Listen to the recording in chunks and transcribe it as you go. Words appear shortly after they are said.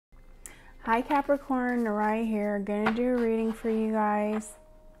Hi Capricorn, right here. Gonna do a reading for you guys.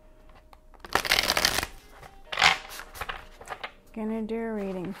 Gonna do a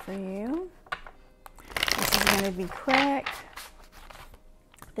reading for you. This is gonna be quick.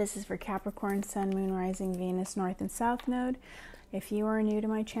 This is for Capricorn, Sun, Moon, Rising, Venus, North and South Node. If you are new to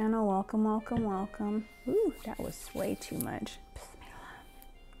my channel, welcome, welcome, welcome. Ooh, that was way too much.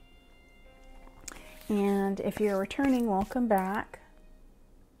 And if you're returning, welcome back.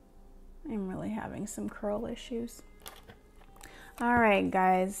 I'm really having some curl issues. All right,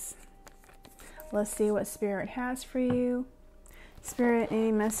 guys. Let's see what Spirit has for you. Spirit,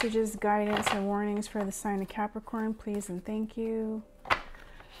 any messages, guidance, or warnings for the sign of Capricorn, please and thank you.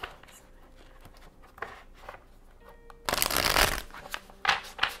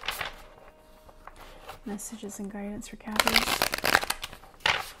 Messages and guidance for Cappies.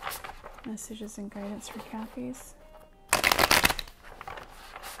 Messages and guidance for Cappies.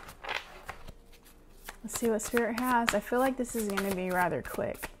 Let's see what Spirit has. I feel like this is going to be rather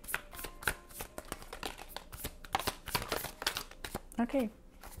quick. Okay.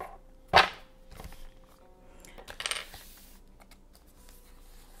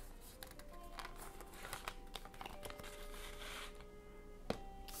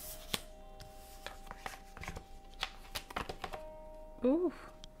 Ooh.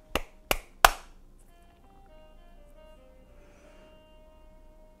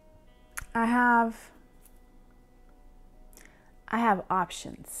 I have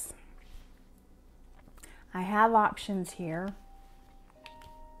options. I have options here.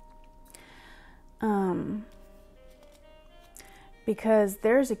 Because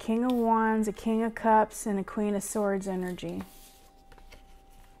there's a King of Wands, a King of Cups, and a Queen of Swords energy.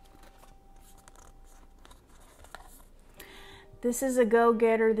 This is a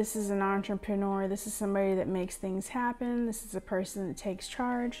go-getter. This is an entrepreneur. This is somebody that makes things happen. This is a person that takes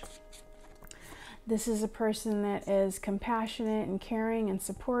charge. This is a person that is compassionate and caring and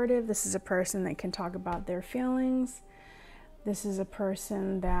supportive. This is a person that can talk about their feelings. This is a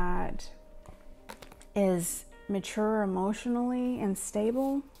person that is mature emotionally and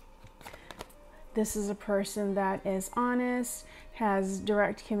stable. This is a person that is honest, has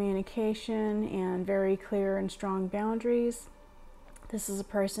direct communication, and very clear and strong boundaries. This is a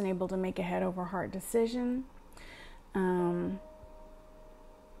person able to make a head over heart decision.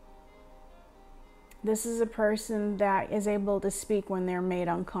 This is a person that is able to speak when they're made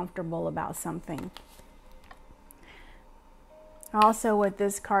uncomfortable about something. Also, with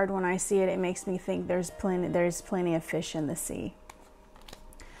this card, when I see it, it makes me think there's plenty of fish in the sea.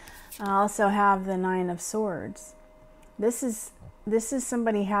 I also have the Nine of Swords. This is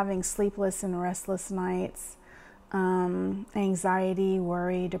somebody having sleepless and restless nights, anxiety,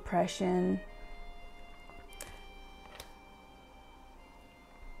 worry, depression.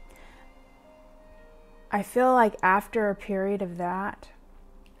 I feel like after a period of that,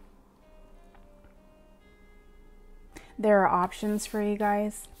 there are options for you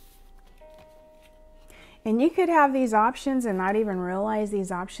guys. And you could have these options and not even realize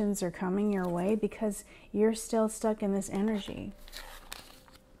these options are coming your way because you're still stuck in this energy.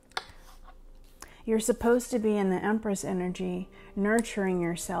 You're supposed to be in the Empress energy, nurturing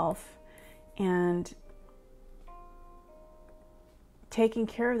yourself and taking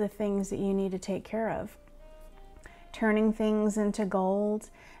care of the things that you need to take care of. Turning things into gold,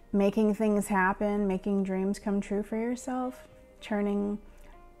 making things happen, making dreams come true for yourself, turning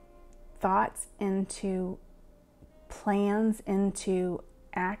thoughts into plans, into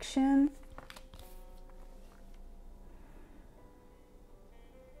action.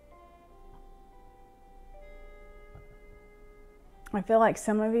 I feel like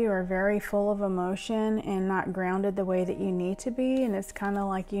some of you are very full of emotion and not grounded the way that you need to be, and it's kind of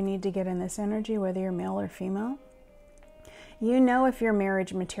like you need to get in this energy, whether you're male or female. You know if you're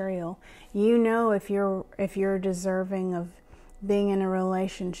marriage material. You know if you're deserving of being in a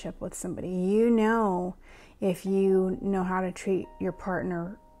relationship with somebody. You know if you know how to treat your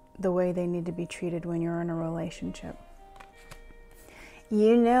partner the way they need to be treated when you're in a relationship.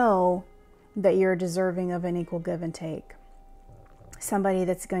 You know that you're deserving of an equal give and take. Somebody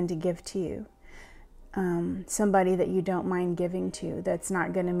that's going to give to you. Somebody that you don't mind giving to, that's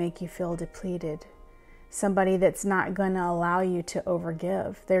not going to make you feel depleted. Somebody that's not going to allow you to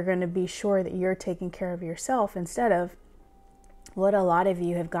overgive. They're going to be sure that you're taking care of yourself instead of what a lot of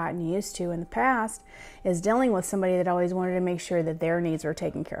you have gotten used to in the past is dealing with somebody that always wanted to make sure that their needs were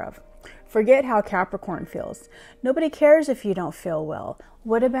taken care of. Forget how Capricorn feels. Nobody cares if you don't feel well.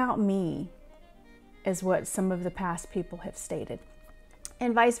 What about me? Is what some of the past people have stated.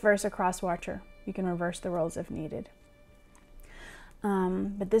 And vice versa, cross watcher. You can reverse the roles if needed.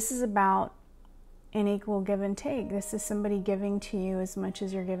 But this is about an equal give and take. This is somebody giving to you as much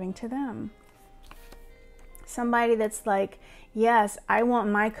as you're giving to them. Somebody that's like, yes, I want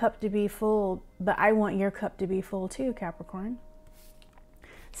my cup to be full, but I want your cup to be full too, Capricorn.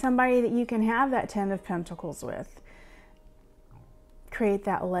 Somebody that you can have that 10 of Pentacles with. Create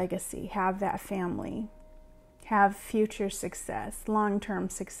that legacy, have that family, have future success, long-term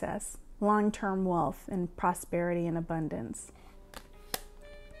wealth and prosperity and abundance.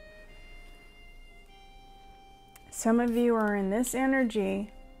 Some of you are in this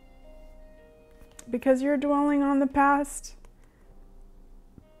energy because you're dwelling on the past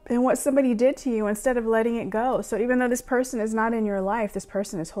and what somebody did to you instead of letting it go. So even though this person is not in your life, this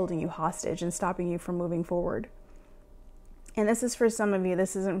person is holding you hostage and stopping you from moving forward. And this is for some of you.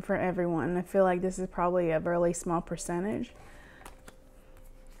 This isn't for everyone. I feel like this is probably a really small percentage.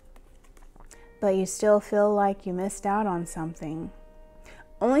 But you still feel like you missed out on something.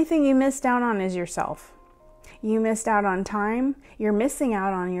 Only thing you missed out on is yourself. You missed out on time. You're missing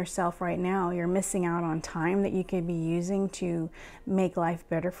out on yourself right now. You're missing out on time that you could be using to make life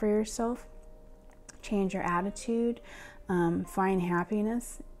better for yourself. Change your attitude. Find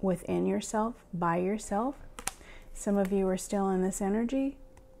happiness within yourself, by yourself. Some of you are still in this energy,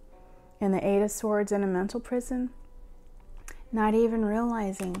 in the 8 of Swords in a mental prison, not even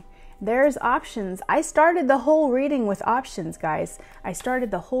realizing there's options. I started the whole reading with options, guys. I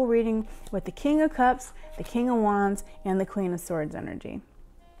started the whole reading with the King of Cups, the King of Wands, and the Queen of Swords energy.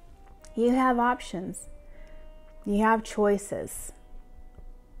 You have options. You have choices.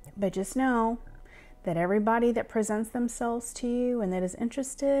 But just know that everybody that presents themselves to you and that is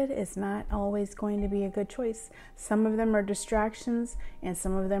interested is not always going to be a good choice. Some of them are distractions and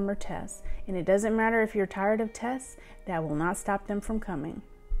some of them are tests. And it doesn't matter if you're tired of tests, that will not stop them from coming.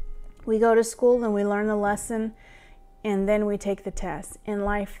 We go to school and we learn the lesson and then we take the test. In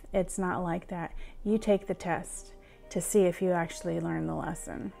life, it's not like that. You take the test to see if you actually learn the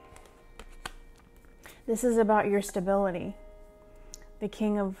lesson. This is about your stability. The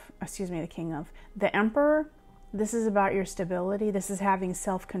Emperor, this is about your stability. This is having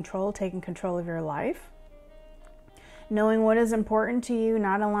self-control, taking control of your life. Knowing what is important to you,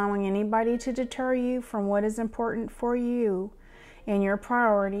 not allowing anybody to deter you from what is important for you and your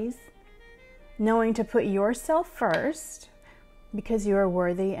priorities. Knowing to put yourself first because you are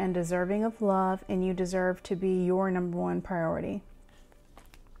worthy and deserving of love and you deserve to be your number one priority.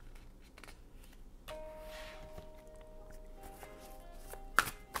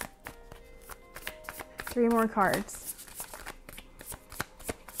 Three more cards.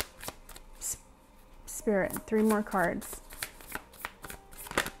 Spirit, 3 more cards.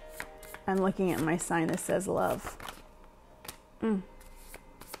 I'm looking at my sign that says love. 2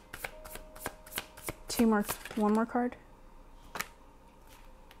 more, 1 more card.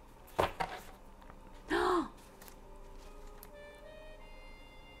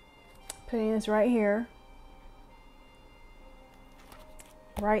 Putting this right here.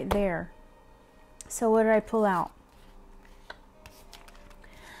 Right there. So what did I pull out?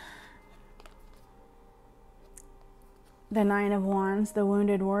 The 9 of Wands, the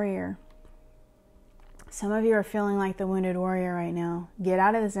Wounded Warrior. Some of you are feeling like the Wounded Warrior right now. Get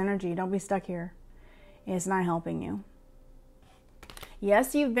out of this energy. Don't be stuck here. It's not helping you.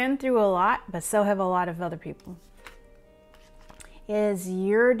 Yes, you've been through a lot, but so have a lot of other people. It's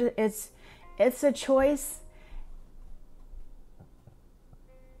a choice.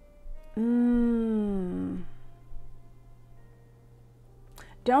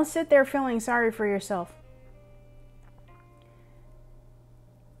 Don't sit there feeling sorry for yourself.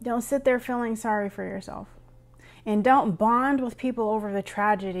 Don't sit there feeling sorry for yourself. And don't bond with people over the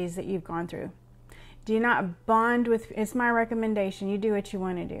tragedies that you've gone through. Do not bond with, it's my recommendation. You do what you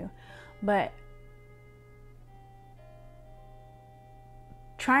want to do. But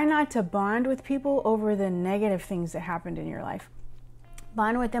try not to bond with people over the negative things that happened in your life.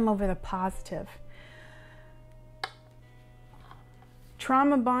 Bond with them over the positive.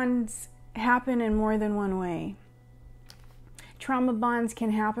 Trauma bonds happen in more than one way. Trauma bonds can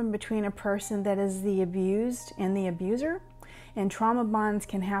happen between a person that is the abused and the abuser. And trauma bonds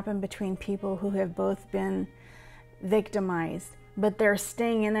can happen between people who have both been victimized. But they're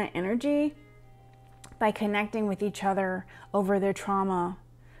staying in that energy by connecting with each other over their trauma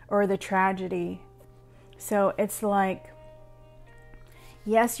or the tragedy. So it's like,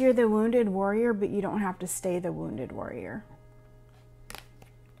 yes, you're the wounded warrior, but you don't have to stay the wounded warrior.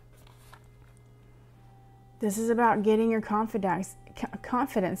 This is about getting your confidence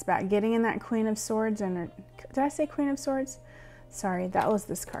back, getting in that Queen of Swords. And did I say Queen of Swords? Sorry, that was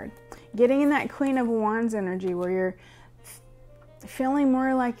this card. Getting in that Queen of Wands energy where you're Feeling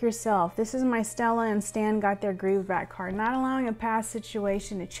more like yourself. This is my Stella and Stan got their groove back card. Not allowing a past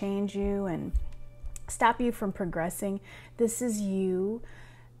situation to change you and stop you from progressing. This is you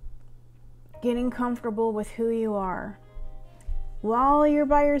getting comfortable with who you are while you're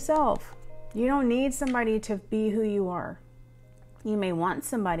by yourself. You don't need somebody to be who you are. You may want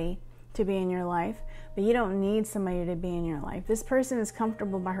somebody to be in your life, but you don't need somebody to be in your life. This person is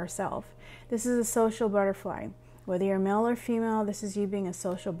comfortable by herself. This is a social butterfly. Whether you're male or female, this is you being a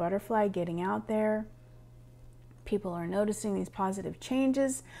social butterfly, getting out there. People are noticing these positive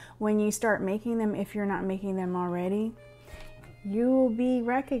changes. When you start making them, if you're not making them already, you will be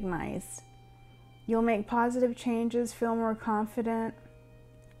recognized. You'll make positive changes, feel more confident.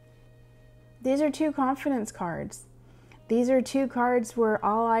 These are 2 confidence cards. These are 2 cards where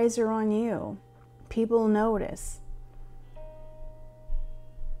all eyes are on you. People notice.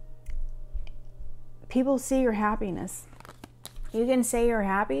 People see your happiness. You can say you're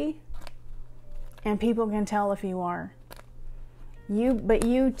happy, and people can tell if you are. But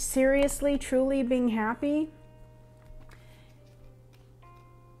you seriously, truly being happy,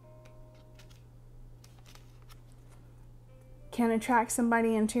 can attract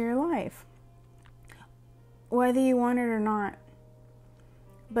somebody into your life, whether you want it or not.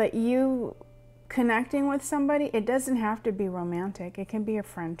 But you connecting with somebody, it doesn't have to be romantic. It can be a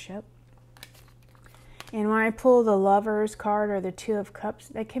friendship. And when I pull the Lovers card or the 2 of Cups,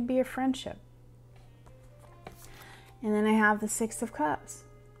 that can be a friendship. And then I have the 6 of Cups.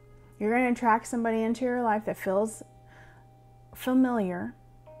 You're going to attract somebody into your life that feels familiar,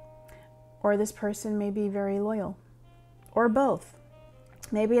 or this person may be very loyal, or both.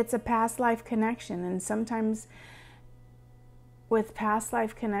 Maybe it's a past life connection, and sometimes with past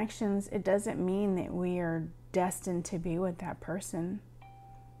life connections, it doesn't mean that we are destined to be with that person.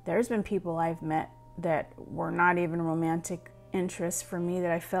 There's been people I've met that were not even romantic interests for me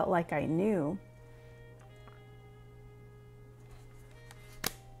that I felt like I knew.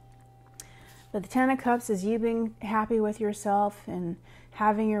 But the 10 of Cups is you being happy with yourself and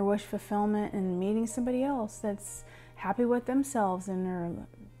having your wish fulfillment and meeting somebody else that's happy with themselves and are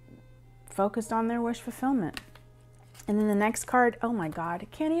focused on their wish fulfillment. And then the next card, oh my God,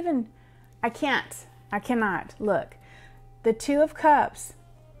 I cannot. Look, the 2 of Cups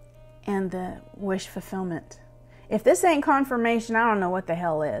and the wish fulfillment. If this ain't confirmation, I don't know what the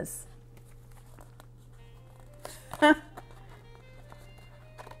hell is.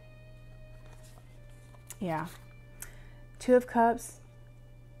 Yeah. 2 of Cups,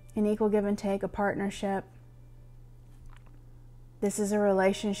 an equal give and take, a partnership. This is a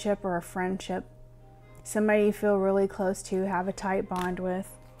relationship or a friendship. Somebody you feel really close to, have a tight bond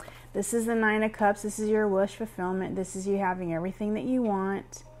with. This is the 9 of Cups. This is your wish fulfillment. This is you having everything that you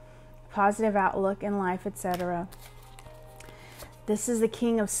want. Positive outlook in life, etc. This is the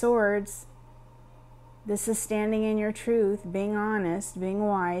King of Swords. This is standing in your truth, being honest, being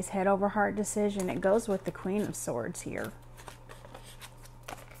wise, head over heart decision. It goes with the Queen of Swords here.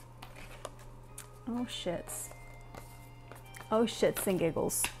 Oh, shits. Oh, shits and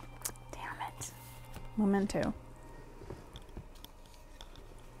giggles. Damn it. Memento.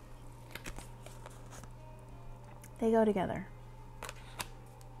 They go together.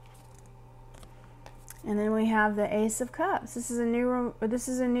 And then we have the Ace of Cups. This is a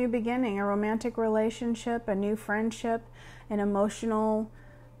new beginning, a romantic relationship, a new friendship, an emotional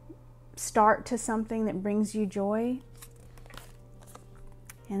start to something that brings you joy.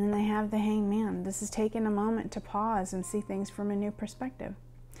 And then they have the Hanged Man. This is taking a moment to pause and see things from a new perspective.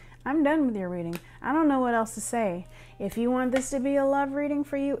 I'm done with your reading. I don't know what else to say. If you want this to be a love reading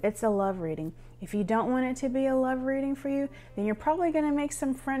for you, it's a love reading. If you don't want it to be a love reading for you, then you're probably going to make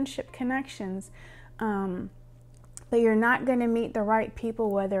some friendship connections. But you're not going to meet the right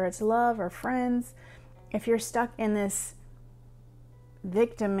people, whether it's love or friends. If you're stuck in this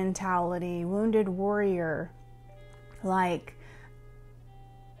victim mentality, wounded warrior, like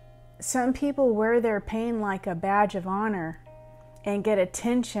some people wear their pain like a badge of honor and get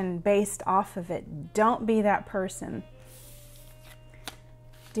attention based off of it. Don't be that person.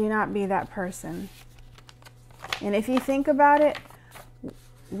 Do not be that person. And if you think about it,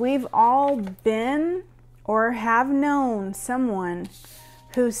 we've all been or have known someone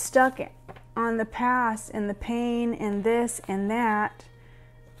who's stuck on the past and the pain and this and that,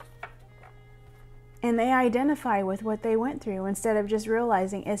 and they identify with what they went through instead of just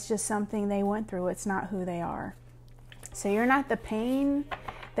realizing it's just something they went through. It's not who they are. So you're not the pain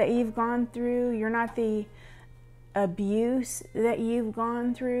that you've gone through. You're not the abuse that you've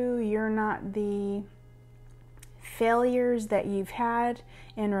gone through. You're not the failures that you've had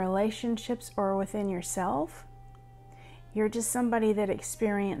in relationships or within yourself. You're just somebody that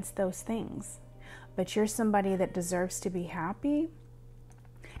experienced those things. But you're somebody that deserves to be happy,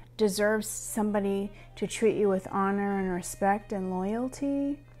 deserves somebody to treat you with honor and respect and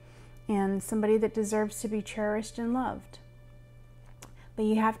loyalty, and somebody that deserves to be cherished and loved. But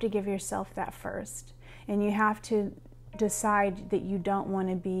you have to give yourself that first. And you have to decide that you don't want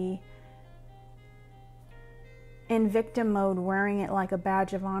to be in victim mode, wearing it like a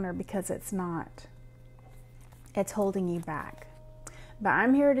badge of honor, because it's not. It's holding you back. But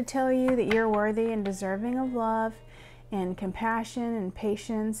I'm here to tell you that you're worthy and deserving of love and compassion and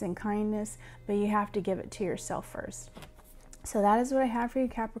patience and kindness, but you have to give it to yourself first. So that is what I have for you,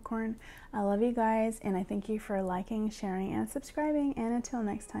 Capricorn. I love you guys, and I thank you for liking, sharing, and subscribing. And until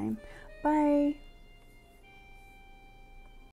next time, bye.